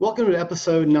Welcome to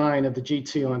episode 9 of the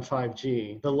G2 on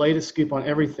 5G, the latest scoop on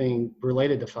everything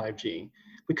related to 5G.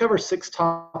 We cover 6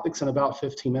 topics in about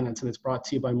 15 minutes, and it's brought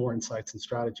to you by More Insights and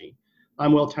Strategy.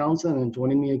 I'm Will Townsend, and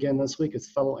joining me again this week is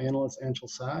fellow analyst Anshul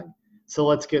Sag. So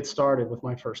let's get started with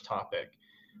my first topic.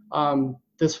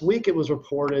 This week it was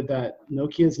reported that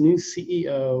Nokia's new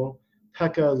CEO,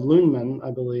 Pekka Lundman,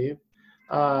 I believe,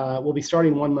 will be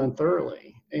starting 1 month early.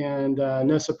 And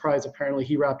no surprise, apparently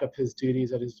he wrapped up his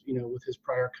duties at his, with his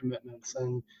prior commitments,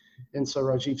 and so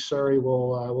Rajeev Suri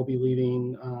will be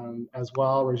leaving as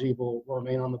well. Rajeev will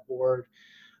remain on the board.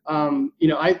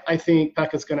 I think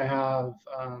Pekka's going to have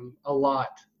a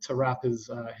lot to wrap his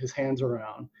hands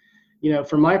around.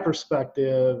 From my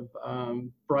perspective,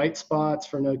 bright spots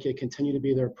for Nokia continue to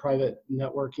be their private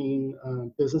networking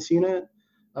business unit,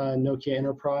 Nokia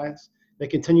Enterprise. They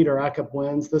continue to rack up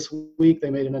wins. This week, they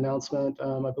made an announcement,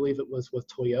 I believe it was with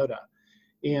Toyota.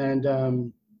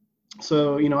 And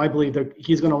so I believe that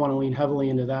he's going to want to lean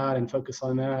heavily into that and focus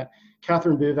on that.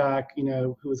 Catherine Buvak,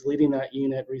 who was leading that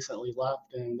unit, recently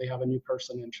left, and they have a new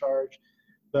person in charge.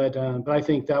 But I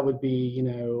think that would be,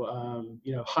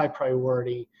 high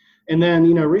priority. And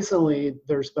then, recently,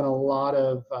 there's been a lot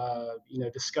of,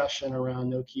 discussion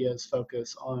around Nokia's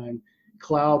focus on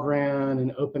Cloud RAN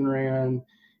and Open RAN.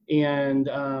 And,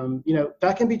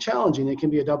 that can be challenging. It can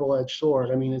be a double-edged sword.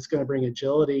 I mean, it's going to bring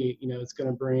agility, it's going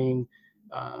to bring,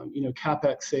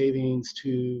 CapEx savings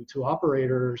to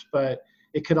operators, but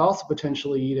it could also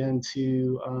potentially eat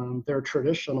into their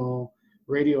traditional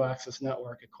radio access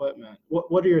network equipment.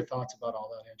 What are your thoughts about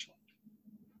all that, Anshul?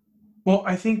 Well,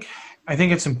 I think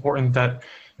it's important that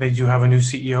they do have a new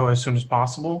CEO as soon as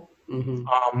possible.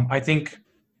 Mm-hmm. I think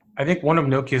one of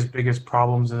Nokia's biggest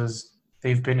problems is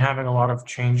they've been having a lot of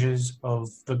changes of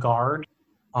the guard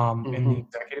in the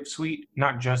executive suite,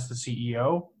 not just the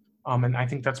CEO. And I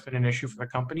think that's been an issue for the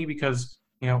company because,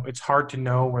 it's hard to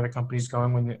know where the company's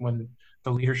going when the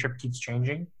leadership keeps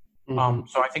changing. Mm-hmm.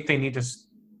 So I think they need to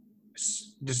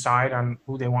decide on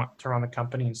who they want to run the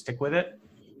company and stick with it.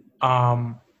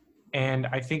 And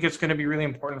I think it's going to be really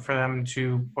important for them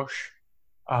to push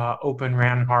Open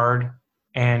RAN hard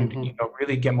and,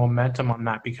 really get momentum on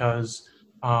that because,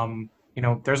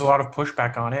 there's a lot of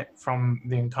pushback on it from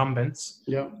the incumbents.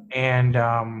 Yeah. And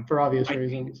for obvious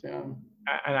reasons, yeah.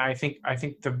 And I think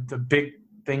the big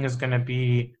thing is going to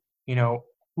be,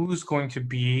 who's going to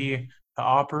be the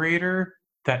operator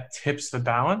that tips the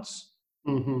balance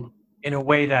in a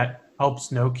way that helps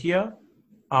Nokia.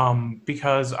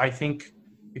 Because I think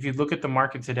if you look at the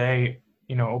market today,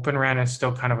 Open RAN is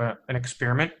still kind of an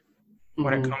experiment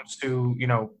when it comes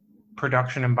to,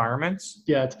 production environments.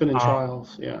 Yeah, it's been in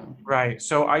trials. Yeah. Right.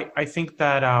 So I think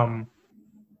that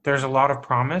there's a lot of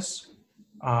promise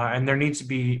and there needs to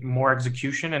be more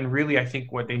execution. And really, I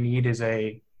think what they need is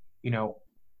a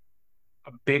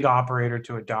big operator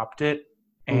to adopt it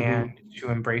and to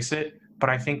embrace it. But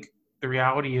I think the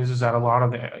reality is that a lot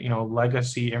of the,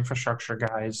 legacy infrastructure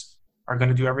guys are going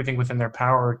to do everything within their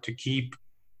power to keep,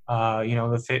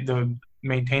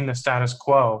 maintain the status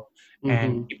quo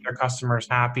and keep their customers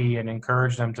happy and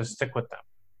encourage them to stick with them.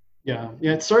 Yeah,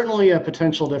 it's certainly a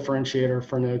potential differentiator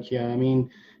for Nokia. I mean,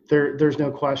 there's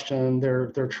no question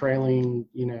they're trailing,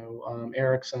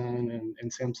 Ericsson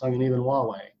and Samsung and even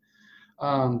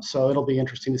Huawei. So it'll be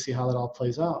interesting to see how that all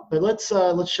plays out. But let's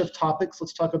shift topics.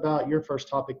 Let's talk about your first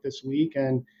topic this week.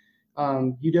 And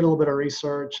you did a little bit of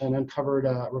research and uncovered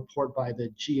a report by the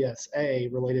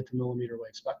GSA related to millimeter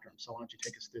wave spectrum. So why don't you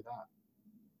take us through that?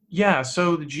 Yeah,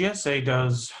 so the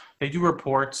GSA they do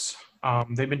reports.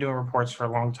 They've been doing reports for a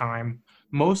long time,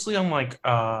 mostly on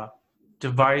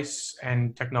device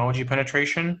and technology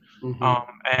penetration.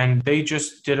 And they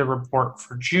just did a report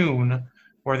for June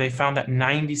where they found that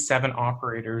 97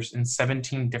 operators in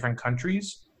 17 different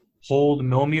countries hold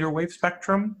millimeter wave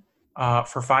spectrum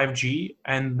for 5G,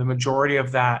 and the majority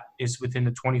of that is within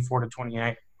the 24 to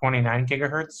 29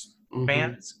 gigahertz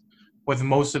bands, with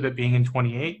most of it being in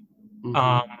 28.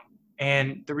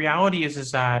 And the reality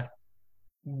is that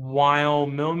while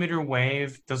millimeter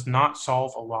wave does not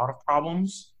solve a lot of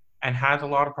problems and has a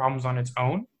lot of problems on its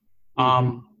own,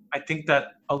 I think that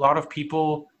a lot of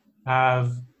people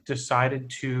have decided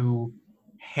to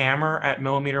hammer at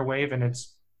millimeter wave and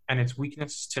its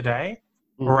weakness today,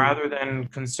 rather than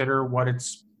consider what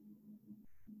its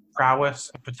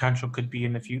prowess and potential could be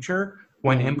in the future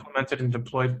when implemented and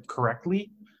deployed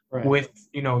correctly, with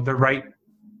the right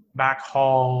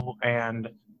backhaul and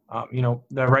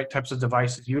the right types of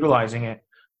devices utilizing it.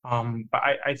 But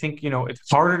I think it's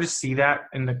harder to see that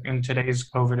in today's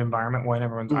COVID environment when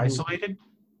everyone's isolated.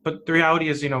 But the reality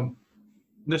is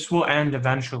this will end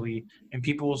eventually, and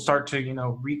people will start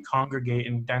to, recongregate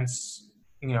in dense,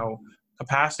 you know,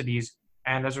 capacities.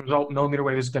 And as a result, millimeter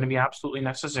wave is going to be absolutely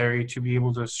necessary to be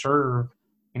able to serve,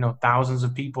 thousands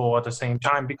of people at the same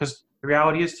time. Because the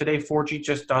reality is today, 4G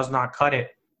just does not cut it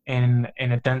in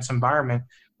a dense environment.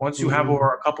 Once you have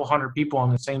over a couple hundred people on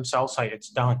the same cell site, it's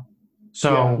done.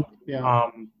 So, Yeah.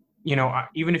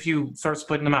 even if you start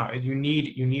splitting them out, you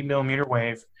need millimeter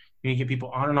wave. You need to get people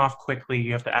on and off quickly.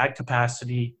 You have to add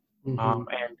capacity, and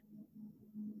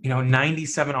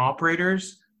 97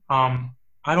 operators.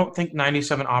 I don't think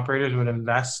 97 operators would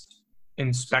invest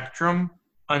in spectrum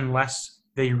unless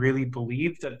they really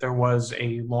believed that there was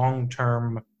a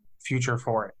long-term future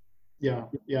for it. Yeah,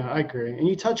 I agree. And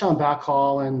you touch on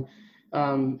backhaul,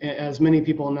 and as many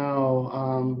people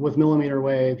know, with millimeter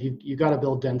wave, you got to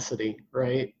build density,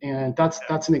 right? And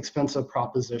that's an expensive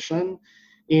proposition.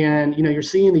 And you're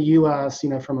seeing the U.S.,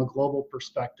 from a global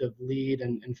perspective, lead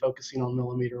and focusing on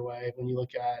millimeter wave. When you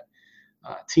look at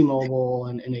T-Mobile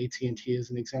and AT&T as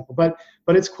an example, but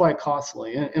it's quite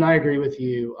costly. And I agree with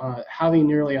you. Having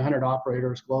nearly 100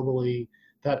 operators globally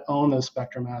that own those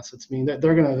spectrum assets mean that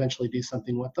they're going to eventually do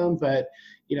something with them. But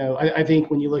I think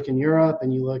when you look in Europe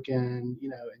and you look in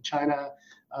in China,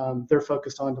 they're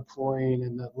focused on deploying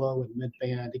in the low and mid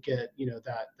band to get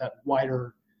that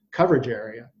wider coverage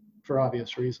area for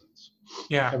obvious reasons.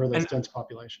 Yeah, Cover those and dense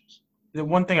populations. the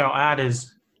one thing I'll add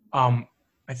is, I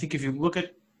think if you look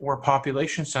at where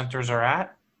population centers are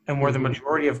at and where the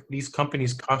majority of these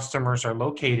companies' customers are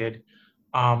located,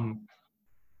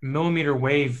 millimeter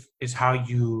wave is how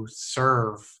you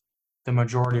serve the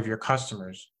majority of your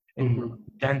customers in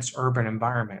dense urban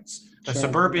environments. The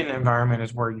suburban environment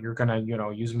is where you're going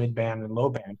to, use mid-band and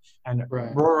low-band, and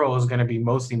rural is going to be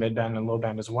mostly mid-band and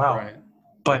low-band as well. Right.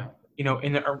 But in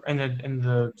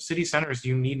the city centers,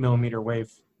 you need millimeter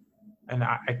wave, and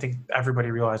I think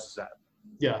everybody realizes that.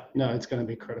 Yeah, no, it's going to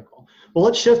be critical. Well,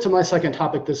 let's shift to my second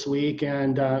topic this week.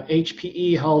 And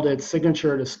HPE held its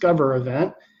signature Discover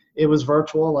event. It was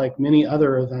virtual, like many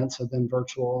other events have been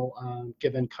virtual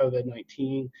given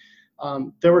COVID-19.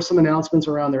 There were some announcements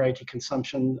around their IT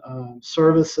consumption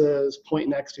services,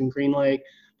 Pointnext and GreenLake.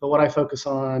 But what I focus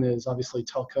on is obviously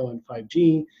telco and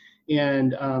 5G.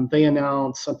 And they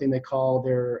announced something they call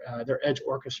their Edge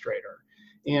Orchestrator.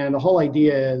 And the whole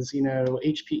idea is,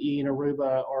 HPE and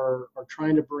Aruba are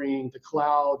trying to bring the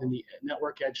cloud and the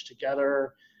network edge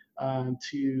together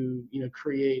to,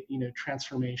 create,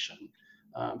 transformation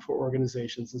for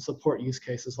organizations and support use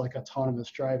cases like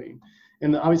autonomous driving.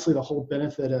 And obviously the whole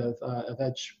benefit of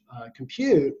edge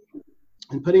compute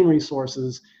and putting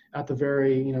resources at the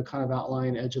very, kind of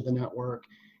outlying edge of the network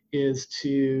is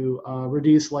to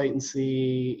reduce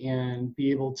latency and be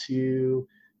able to,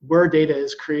 where data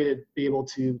is created, be able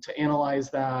to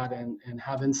analyze that and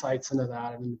have insights into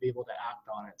that and be able to act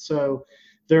on it. So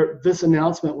this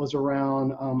announcement was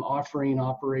around offering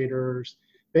operators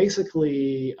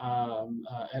basically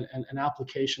an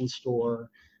application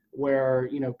store where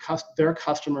their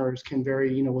customers can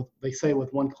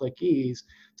with one-click ease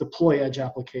deploy edge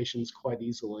applications quite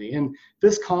easily. And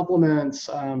this complements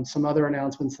some other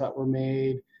announcements that were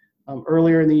made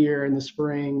earlier in the year in the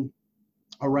spring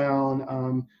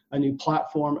around a new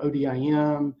platform,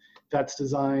 ODIM, that's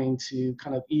designed to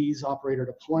kind of ease operator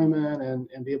deployment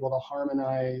and be able to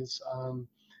harmonize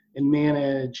and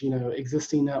manage,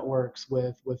 existing networks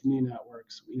with new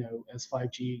networks, as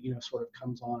 5G, sort of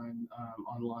comes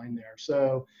online there.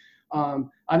 So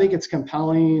I think it's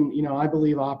compelling. I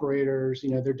believe operators,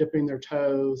 they're dipping their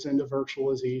toes into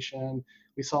virtualization.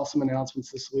 We saw some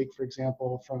announcements this week, for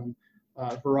example, from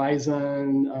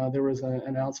Verizon. There was an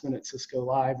announcement at Cisco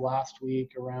Live last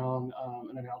week around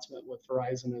an announcement with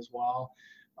Verizon as well.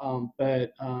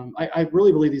 But I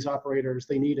really believe these operators,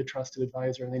 they need a trusted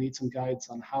advisor and they need some guides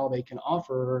on how they can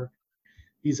offer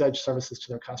these edge services to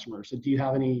their customers. So do you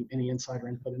have any insight or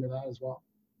input into that as well?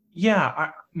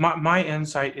 Yeah, my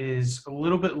insight is a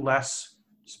little bit less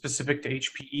specific to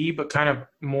HPE, but kind of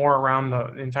more around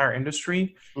the entire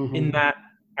industry, in that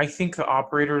I think the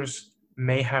operators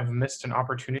may have missed an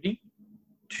opportunity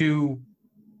to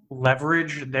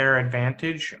leverage their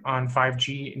advantage on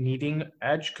 5G needing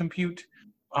edge compute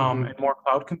and more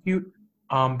cloud compute,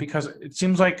 because it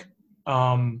seems like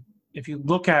if you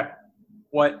look at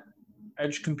what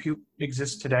edge compute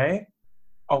exists today,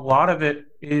 a lot of it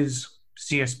is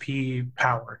CSP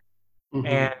powered.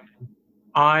 And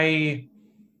I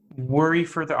worry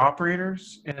for the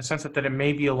operators in the sense that it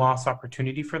may be a lost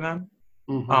opportunity for them.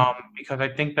 Because I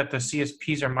think that the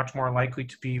CSPs are much more likely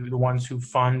to be the ones who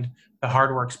fund the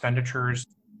hardware expenditures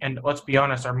and let's be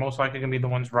honest, are most likely going to be the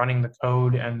ones running the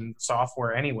code and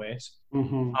software anyways.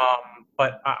 Mm-hmm.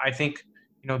 But I think,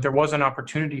 there was an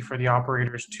opportunity for the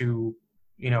operators to,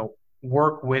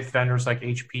 work with vendors like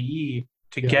HPE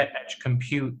to get edge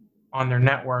compute on their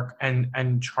network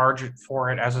and charge it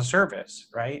for it as a service,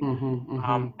 right? Mm-hmm.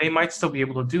 Mm-hmm. They might still be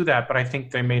able to do that, but I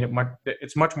think they made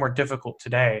it's much more difficult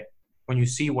today when you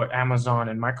see what Amazon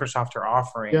and Microsoft are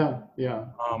offering. Yeah.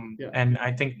 And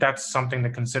I think that's something to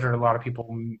consider. A lot of people,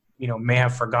 may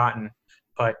have forgotten,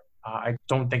 but I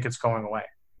don't think it's going away.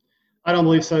 I don't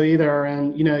believe so either.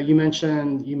 And you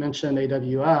mentioned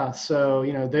AWS. So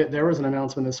there was an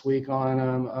announcement this week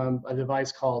on a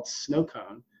device called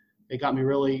Snowcone. It got me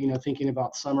really thinking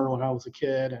about summer when I was a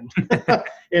kid and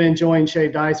and enjoying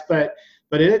shaved ice. But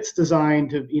it's designed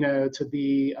to to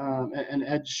be an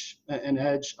edge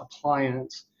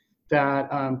appliance that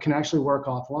can actually work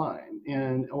offline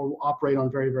or operate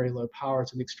on very, very low power.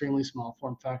 It's an extremely small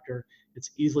form factor.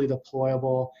 It's easily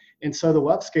deployable. And so the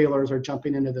web scalers are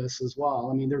jumping into this as well.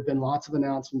 I mean, there have been lots of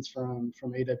announcements from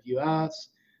AWS,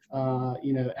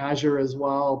 Azure as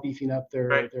well, beefing up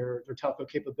their telco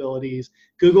capabilities.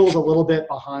 Google's a little bit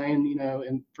behind,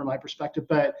 from my perspective,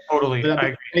 but totally,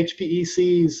 but HPE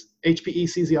sees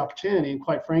the opportunity, and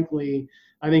quite frankly,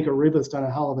 I think Aruba's done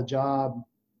a hell of a job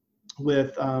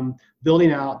with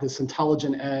building out this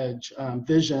intelligent edge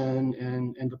vision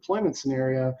and deployment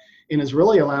scenario, and is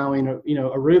really allowing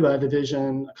Aruba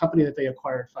division, a company that they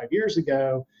acquired 5 years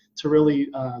ago, to really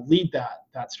lead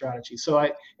that strategy. So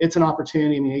it's an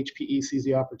opportunity. I mean, HPE sees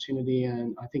the opportunity,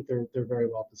 and I think they're very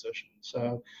well positioned.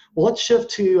 So, well, let's shift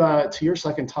to your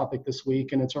second topic this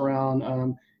week, and it's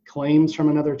around claims from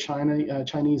another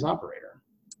Chinese operator.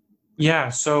 Yeah.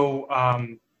 So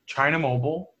China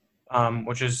Mobile,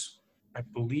 which is, I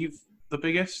believe, the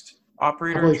biggest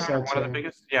operator in China, one of the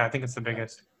biggest. Yeah, I think it's the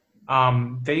biggest.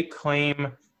 They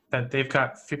claim that they've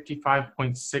got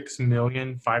 55.6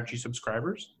 million 5G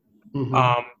subscribers.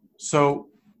 Mm-hmm. So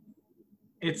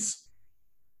it's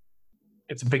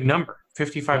a big number.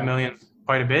 55 million,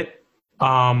 quite a bit.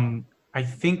 I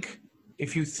think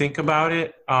if you think about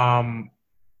it,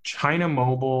 China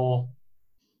Mobile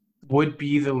would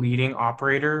be the leading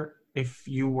operator if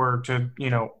you were to,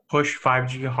 push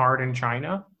 5G hard in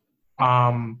China.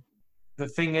 The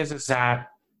thing is that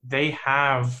they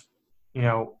have,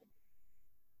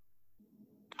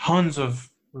 tons of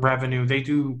revenue. They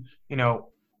do,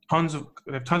 tons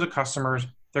of customers.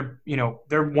 They're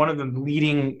one of the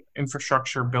leading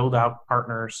infrastructure build out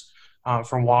partners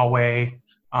for Huawei.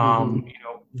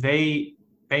 They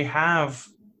have,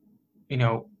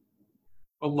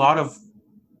 a lot of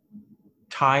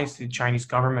ties to the Chinese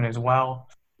government as well.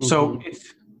 So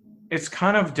it's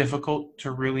kind of difficult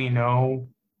to really know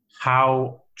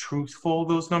how truthful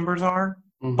those numbers are.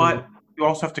 But you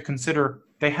also have to consider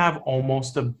they have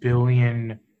almost 1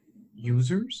 billion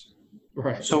users.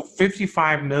 Right. So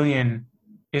 55 million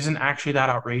isn't actually that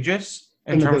outrageous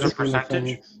in terms of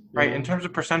percentage. Right. In terms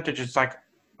of percentage, it's like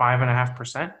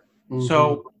 5.5%.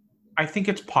 So I think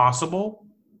it's possible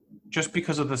just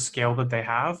because of the scale that they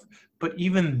have. But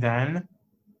even then,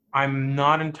 I'm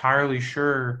not entirely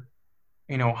sure,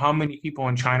 how many people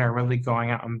in China are really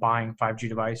going out and buying 5G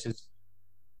devices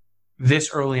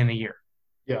this early in the year.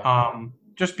 Yeah.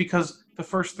 Just because the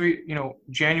first three,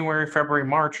 January, February,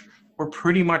 March, were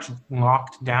pretty much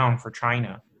locked down for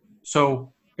China.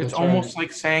 So it's almost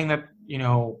like saying that,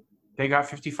 they got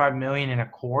 55 million in a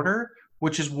quarter,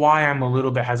 which is why I'm a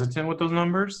little bit hesitant with those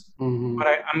numbers.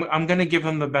 But I'm going to give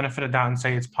them the benefit of doubt and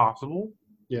say it's possible.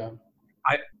 Yeah.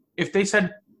 If they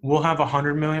said we'll have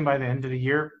 100 million by the end of the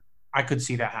year, I could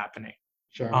see that happening.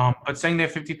 Sure. But saying they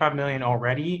have 55 million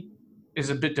already is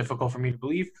a bit difficult for me to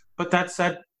believe. But that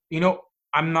said,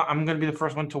 I'm going to be the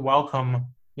first one to welcome,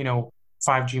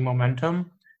 5G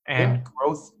momentum and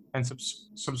growth and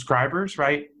subscribers,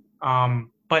 right?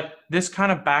 But this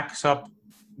kind of backs up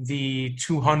the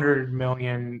 200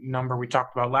 million number we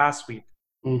talked about last week,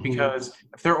 because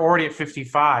if they're already at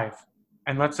 55,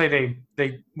 and let's say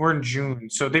they were in June,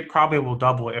 so they probably will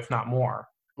double it, if not more,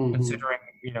 considering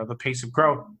the pace of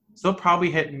growth. So they'll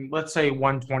probably hit, let's say,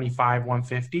 125,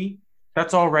 150.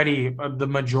 That's already the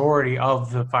majority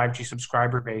of the 5G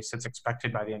subscriber base that's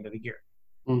expected by the end of the year.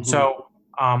 So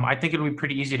I think it'll be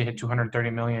pretty easy to hit 230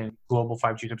 million global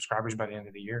 5G subscribers by the end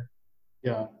of the year.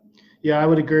 Yeah, I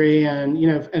would agree. And,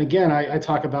 and again, I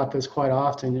talk about this quite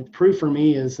often. Proof for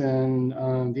me is in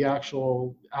the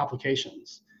actual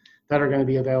applications that are going to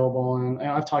be available. And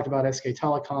I've talked about SK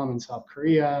Telecom in South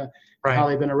Korea, how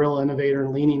they've been a real innovator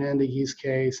leaning into use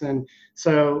case. And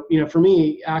so, for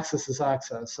me, access is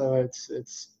access. So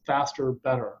it's faster,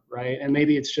 better, right? And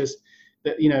maybe it's just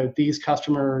that, these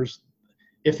customers,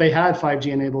 if they had 5G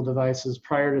enabled devices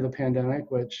prior to the pandemic,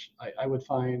 which I would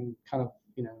find kind of,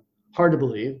 hard to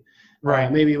believe.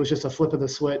 Right. Maybe it was just a flip of the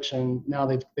switch and now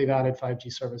they've added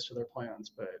 5G service to their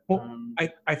plans. But Well,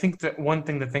 I think that one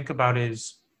thing to think about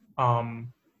is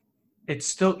it's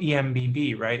still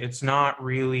EMBB, right? It's not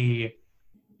really,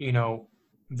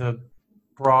 the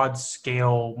broad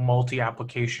scale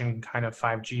multi-application kind of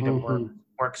 5G that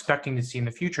we're expecting to see in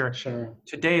the future. Sure.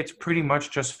 Today, it's pretty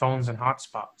much just phones and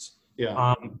hotspots.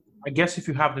 Yeah. I guess if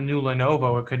you have the new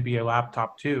Lenovo, it could be a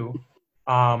laptop too,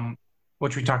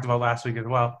 which we talked about last week as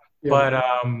well. Yeah.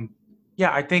 But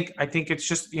yeah, I think it's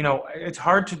just, it's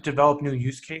hard to develop new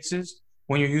use cases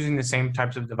when you're using the same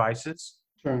types of devices.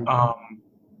 Sure.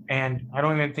 And I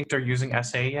don't even think they're using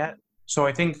SA yet. So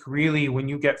I think really when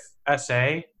you get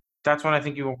SA, that's when I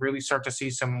think you will really start to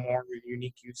see some more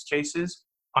unique use cases.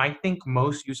 I think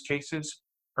most use cases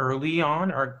early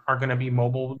on are going to be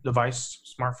mobile device,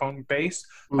 smartphone based,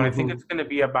 but I think it's going to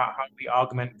be about how we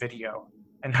augment video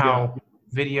and how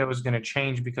video is going to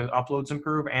change because uploads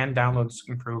improve and downloads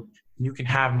improve. You can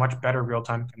have much better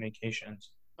real-time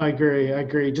communications. I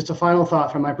agree. Just a final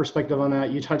thought from my perspective on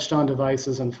that. You touched on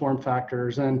devices and form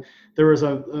factors, and there was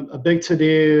a big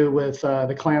to-do with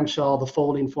the clamshell, the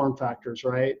folding form factors,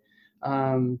 right?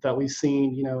 That we've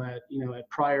seen, at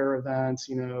prior events.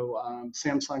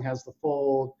 Samsung has the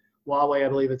Fold, Huawei, I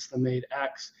believe it's the Mate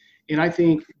X, and I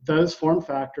think those form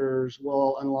factors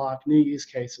will unlock new use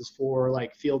cases for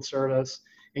like field service.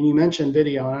 And you mentioned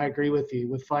video, and I agree with you.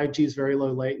 With 5G's very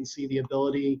low latency, the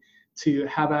ability to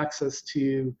have access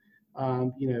to,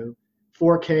 4K,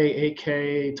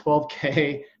 8K,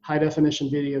 12K high definition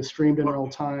video streamed in real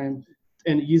time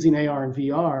and using AR and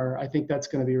VR, I think that's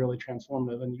going to be really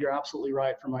transformative. And you're absolutely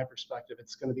right from my perspective.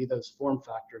 It's going to be those form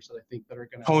factors that I think that are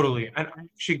going to. Totally. And I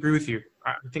actually agree with you.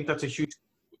 I think that's a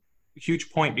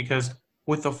huge point because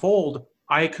with the Fold,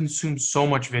 I consume so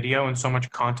much video and so much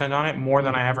content on it, more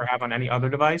than I ever have on any other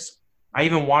device. I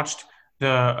even watched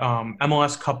the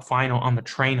MLS Cup final on the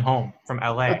train home from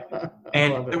LA.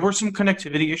 And there were some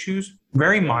connectivity issues,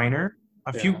 very minor,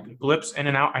 a few blips in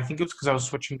and out. I think it was because I was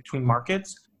switching between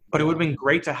markets, but it would have been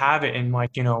great to have it in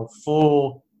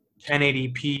full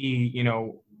 1080p,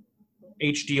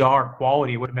 HDR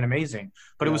quality. It would have been amazing,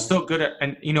 but it was still good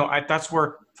and that's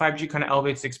where 5G kind of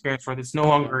elevates the experience where it's no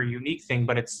longer a unique thing,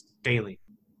 but it's daily.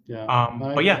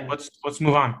 But yeah, let's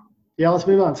move on. Yeah, let's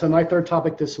move on. So my third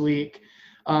topic this week,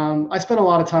 I spent a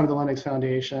lot of time at the Linux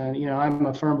Foundation. I'm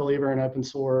a firm believer in open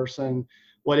source and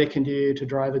what it can do to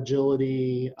drive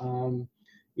agility,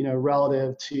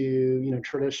 relative to,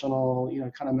 traditional,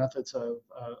 kind of methods of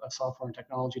software and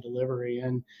technology delivery.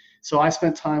 And so I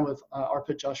spent time with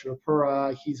Arpit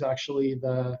Joshipura. He's actually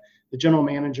the general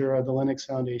manager of the Linux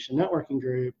Foundation networking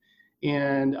group.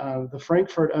 And the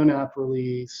Frankfurt ONAP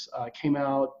release came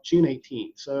out June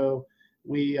 18th. So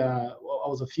I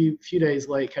was a few days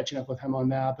late catching up with him on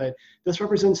that, but this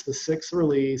represents the 6th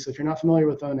release. If you're not familiar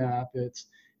with ONAP, it's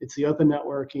the Open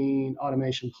Networking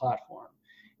Automation Platform.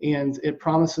 And it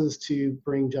promises to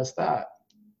bring just that,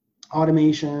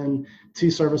 automation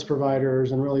to service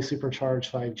providers and really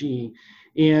supercharge 5G.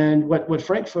 And what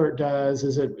Frankfurt does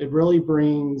is it really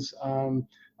brings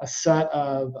a set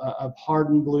of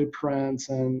hardened blueprints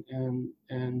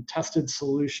and tested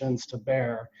solutions to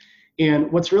bear.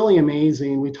 And what's really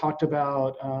amazing, we talked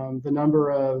about the number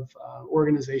of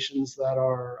organizations that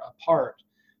are a part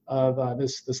of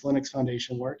this Linux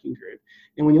Foundation working group.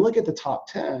 And when you look at the top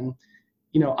 10,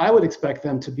 I would expect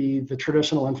them to be the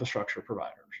traditional infrastructure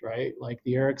providers, right? Like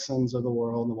the Ericssons of the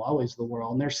world, the Huaweis of the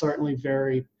world. And they're certainly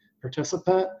very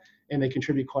participant and they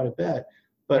contribute quite a bit.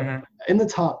 But in the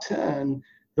top 10,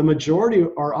 the majority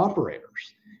are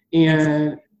operators.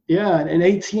 And and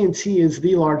AT&T is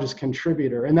the largest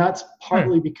contributor. And that's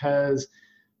partly because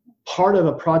part of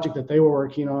a project that they were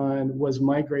working on was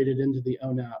migrated into the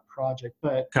ONAP project.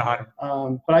 But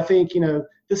I think,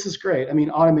 this is great. I mean,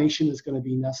 automation is going to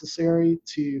be necessary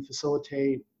to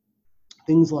facilitate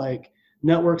things like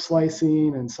network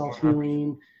slicing and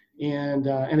self-healing. And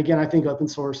again, I think open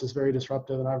source is very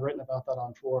disruptive, and I've written about that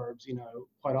on Forbes,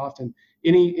 quite often.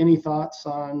 Any thoughts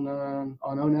on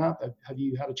ONAP? Have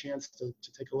you had a chance to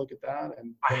take a look at that?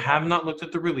 And I have not looked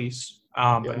at the release,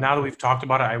 but now that we've talked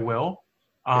about it, I will.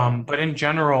 But in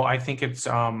general, I think it's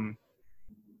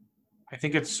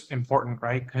important,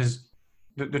 right? Because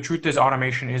the truth is,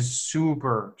 automation is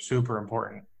super, super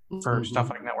important for stuff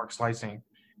like network slicing.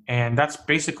 And that's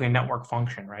basically a network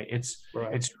function, right? It's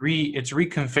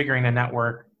reconfiguring the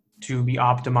network to be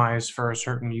optimized for a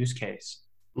certain use case.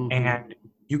 And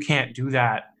you can't do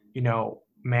that,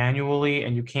 manually,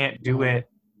 and you can't do it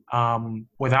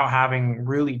without having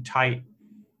really tight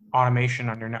automation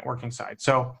on your networking side.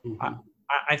 So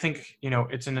I think,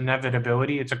 it's an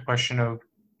inevitability. It's a question of,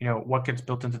 what gets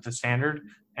built into the standard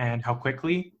and how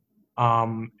quickly,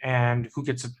 and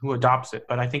who adopts it.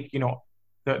 But I think,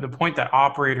 the point that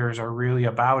operators are really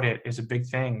about it is a big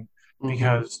thing,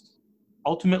 because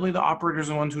ultimately the operators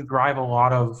are the ones who drive a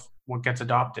lot of what gets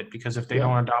adopted, because if they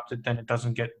don't adopt it, then it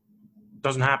doesn't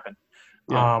happen.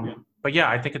 But yeah,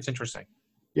 I think it's interesting.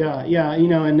 Yeah,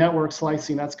 and network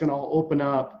slicing, that's going to open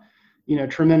up,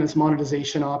 tremendous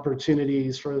monetization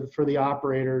opportunities for the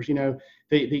operators.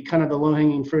 The kind of the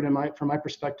low-hanging fruit from my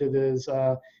perspective is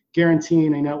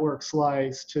guaranteeing a network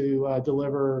slice to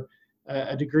deliver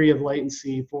a degree of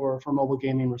latency for mobile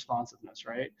gaming responsiveness,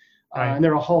 right? And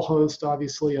there are a whole host,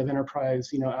 obviously, of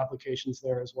enterprise, applications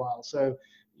there as well. So,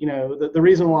 the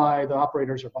reason why the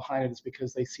operators are behind it is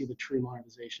because they see the true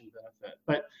monetization benefit.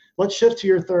 But let's shift to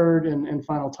your third and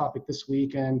final topic this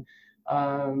week. And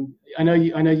I know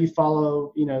you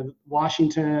follow,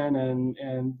 Washington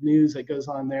and news that goes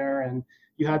on there, and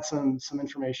you had some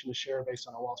information to share based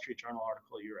on a Wall Street Journal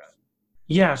article you read.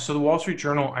 Yeah, so the Wall Street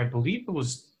Journal, I believe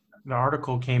the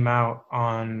article came out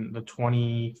on the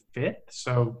 25th.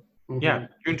 So yeah,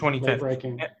 June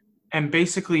 25th. And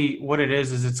basically what it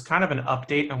is it's kind of an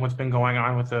update on what's been going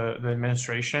on with the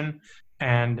administration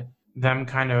and them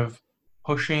kind of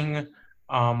pushing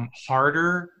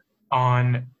harder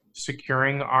on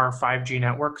securing our 5G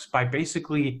networks by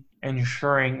basically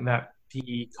ensuring that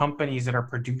the companies that are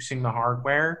producing the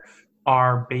hardware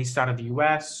are based out of the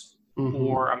US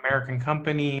or American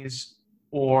companies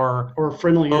or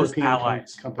friendly close European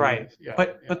allies. companies.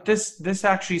 Right. But this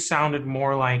actually sounded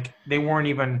more like they weren't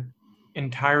even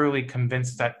entirely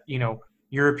convinced that,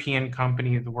 European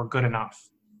companies were good enough.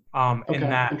 In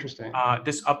that interesting.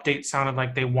 This update sounded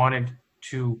like they wanted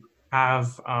to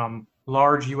have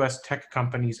large US tech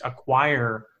companies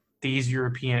acquire these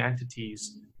European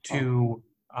entities to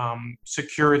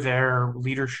secure their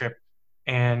leadership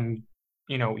and,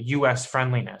 US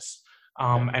friendliness.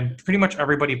 And pretty much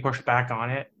everybody pushed back on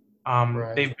it.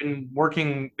 They've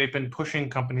been pushing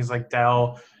companies like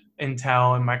Dell,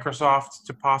 Intel, and Microsoft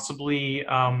to possibly,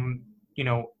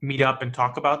 meet up and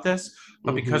talk about this.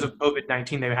 But because of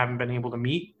COVID-19, they haven't been able to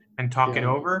meet and talk it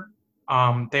over.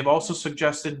 They've also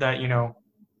suggested that,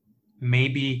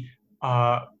 maybe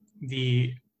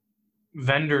the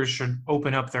vendors should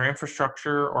open up their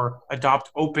infrastructure or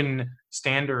adopt open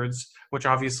standards, which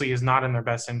obviously is not in their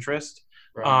best interest.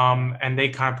 And they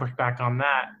kind of pushed back on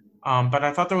that. But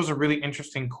I thought there was a really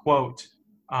interesting quote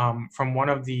from one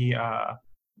of the, I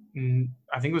think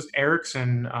it was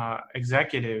Ericsson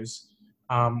executives,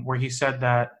 where he said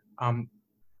that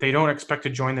they don't expect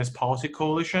to join this policy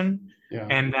coalition,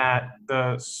 and that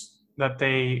the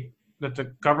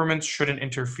governments shouldn't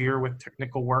interfere with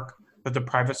technical work that the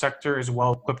private sector is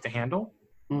well equipped to handle,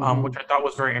 which I thought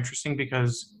was very interesting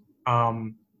because,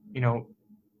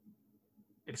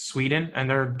 it's Sweden, and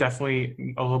they're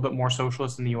definitely a little bit more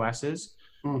socialist than the U.S. is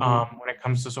when it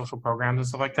comes to social programs and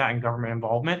stuff like that and government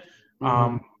involvement.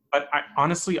 But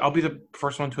honestly, I'll be the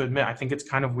first one to admit, I think it's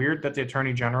kind of weird that the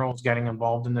Attorney General is getting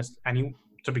involved in this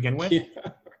to begin with.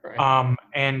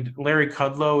 And Larry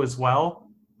Kudlow as well.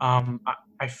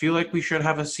 I feel like we should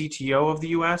have a CTO of the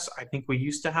U.S. I think we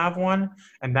used to have one,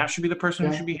 and that should be the person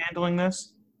who should be handling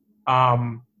this.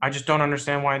 I just don't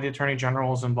understand why the Attorney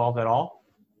General is involved at all.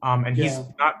 And he's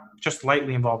not just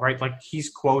lightly involved, right? Like, he's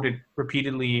quoted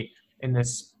repeatedly in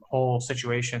this whole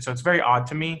situation. So it's very odd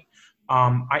to me.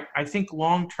 I think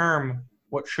long term,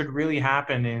 what should really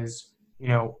happen is,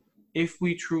 if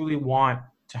we truly want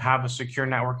to have a secure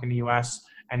network in the US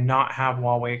and not have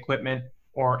Huawei equipment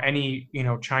or any,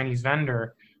 Chinese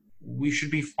vendor, we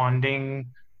should be funding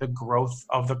the growth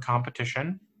of the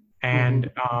competition.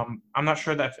 And I'm not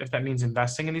sure that if that means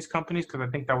investing in these companies, because I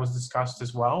think that was discussed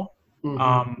as well.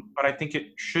 But I think it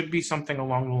should be something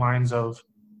along the lines of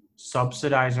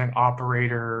subsidizing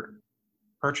operator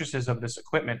purchases of this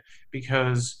equipment,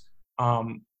 because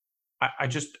I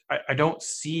don't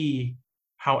see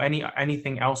how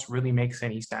anything else really makes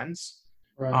any sense.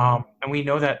 And we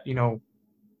know that,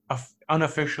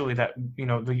 unofficially that,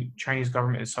 the Chinese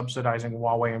government is subsidizing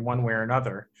Huawei in one way or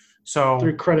another. So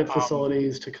through credit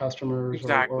facilities to customers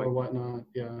or whatnot.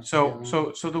 So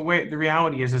the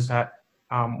reality is that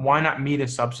why not meet a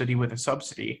subsidy with a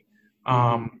subsidy?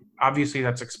 Obviously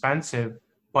that's expensive,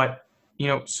 but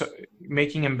so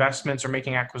making investments or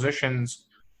making acquisitions,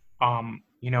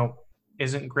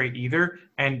 isn't great either.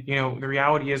 And the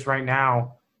reality is right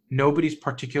now nobody's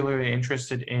particularly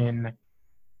interested in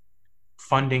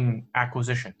funding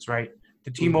acquisitions. Right,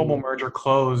 the T-Mobile merger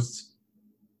closed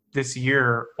this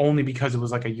year only because it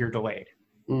was like a year delayed.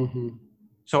 Mm-hmm.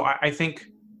 So I think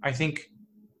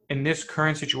in this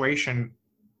current situation,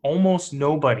 almost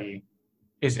nobody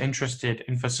is interested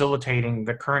in facilitating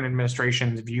the current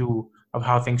administration's view of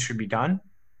how things should be done.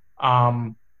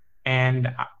 And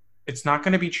it's not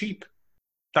going to be cheap.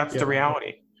 That's the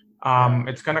reality.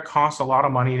 It's going to cost a lot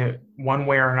of money to one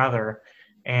way or another.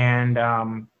 And,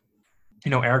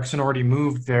 Ericsson already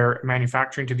moved their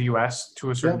manufacturing to the US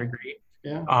to a certain degree.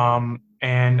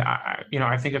 And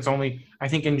I think I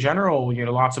think in general,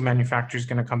 lots of manufacturers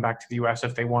going to come back to the US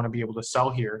if they want to be able to sell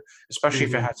here, especially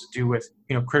if it has to do with,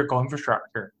 critical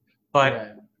infrastructure.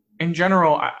 But in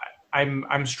general,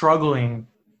 I'm struggling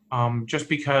just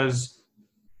because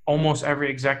almost every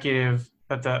executive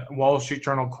that the Wall Street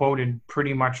Journal quoted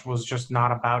pretty much was just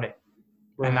not about it.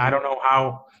 And I don't know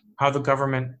how the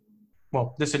government,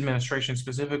 well, this administration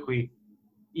specifically,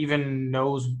 even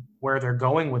knows where they're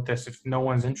going with this if no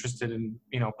one's interested in,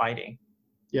 biting.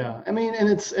 Yeah, I mean, and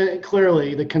it's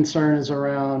clearly the concern is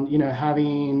around,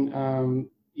 having,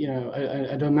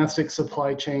 a domestic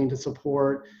supply chain to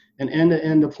support an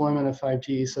end-to-end deployment of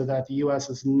 5G so that the U.S.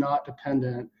 is not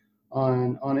dependent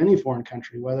on any foreign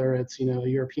country, whether it's, a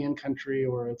European country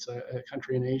or it's a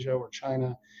country in Asia or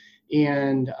China.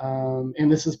 And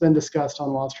this has been discussed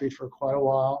on Wall Street for quite a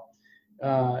while.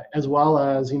 As well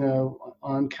as,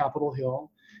 on Capitol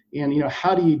Hill. And,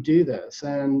 how do you do this?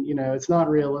 And, it's not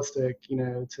realistic,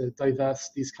 to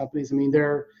divest these companies. I mean,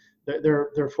 they're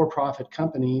for-profit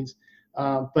companies,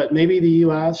 but maybe the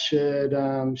U.S. should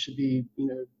be,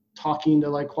 talking to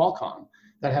like Qualcomm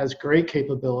that has great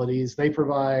capabilities. They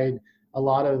provide a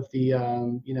lot of the,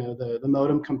 the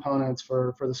modem components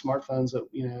for the smartphones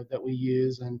that we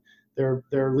use, and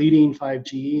they're leading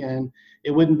 5G, and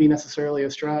it wouldn't be necessarily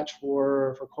a stretch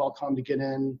for Qualcomm to get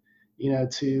in,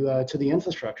 to the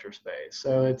infrastructure space.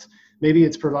 So maybe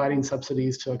it's providing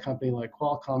subsidies to a company like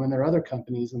Qualcomm, and there are other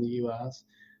companies in the U.S.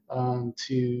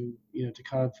 To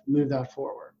kind of move that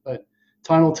forward. But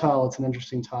time will tell. It's an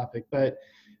interesting topic. But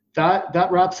that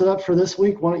wraps it up for this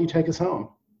week. Why don't you take us home?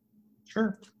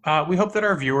 Sure. We hope that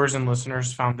our viewers and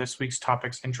listeners found this week's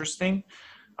topics interesting.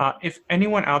 If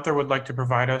anyone out there would like to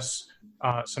provide us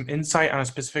some insight on a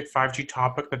specific 5G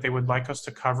topic that they would like us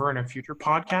to cover in a future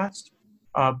podcast,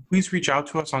 please reach out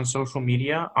to us on social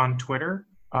media. On Twitter,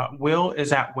 Will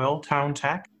is at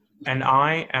WillTownTech, and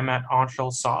I am at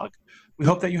Anshul Sag. We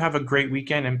hope that you have a great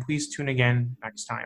weekend, and please tune again next time.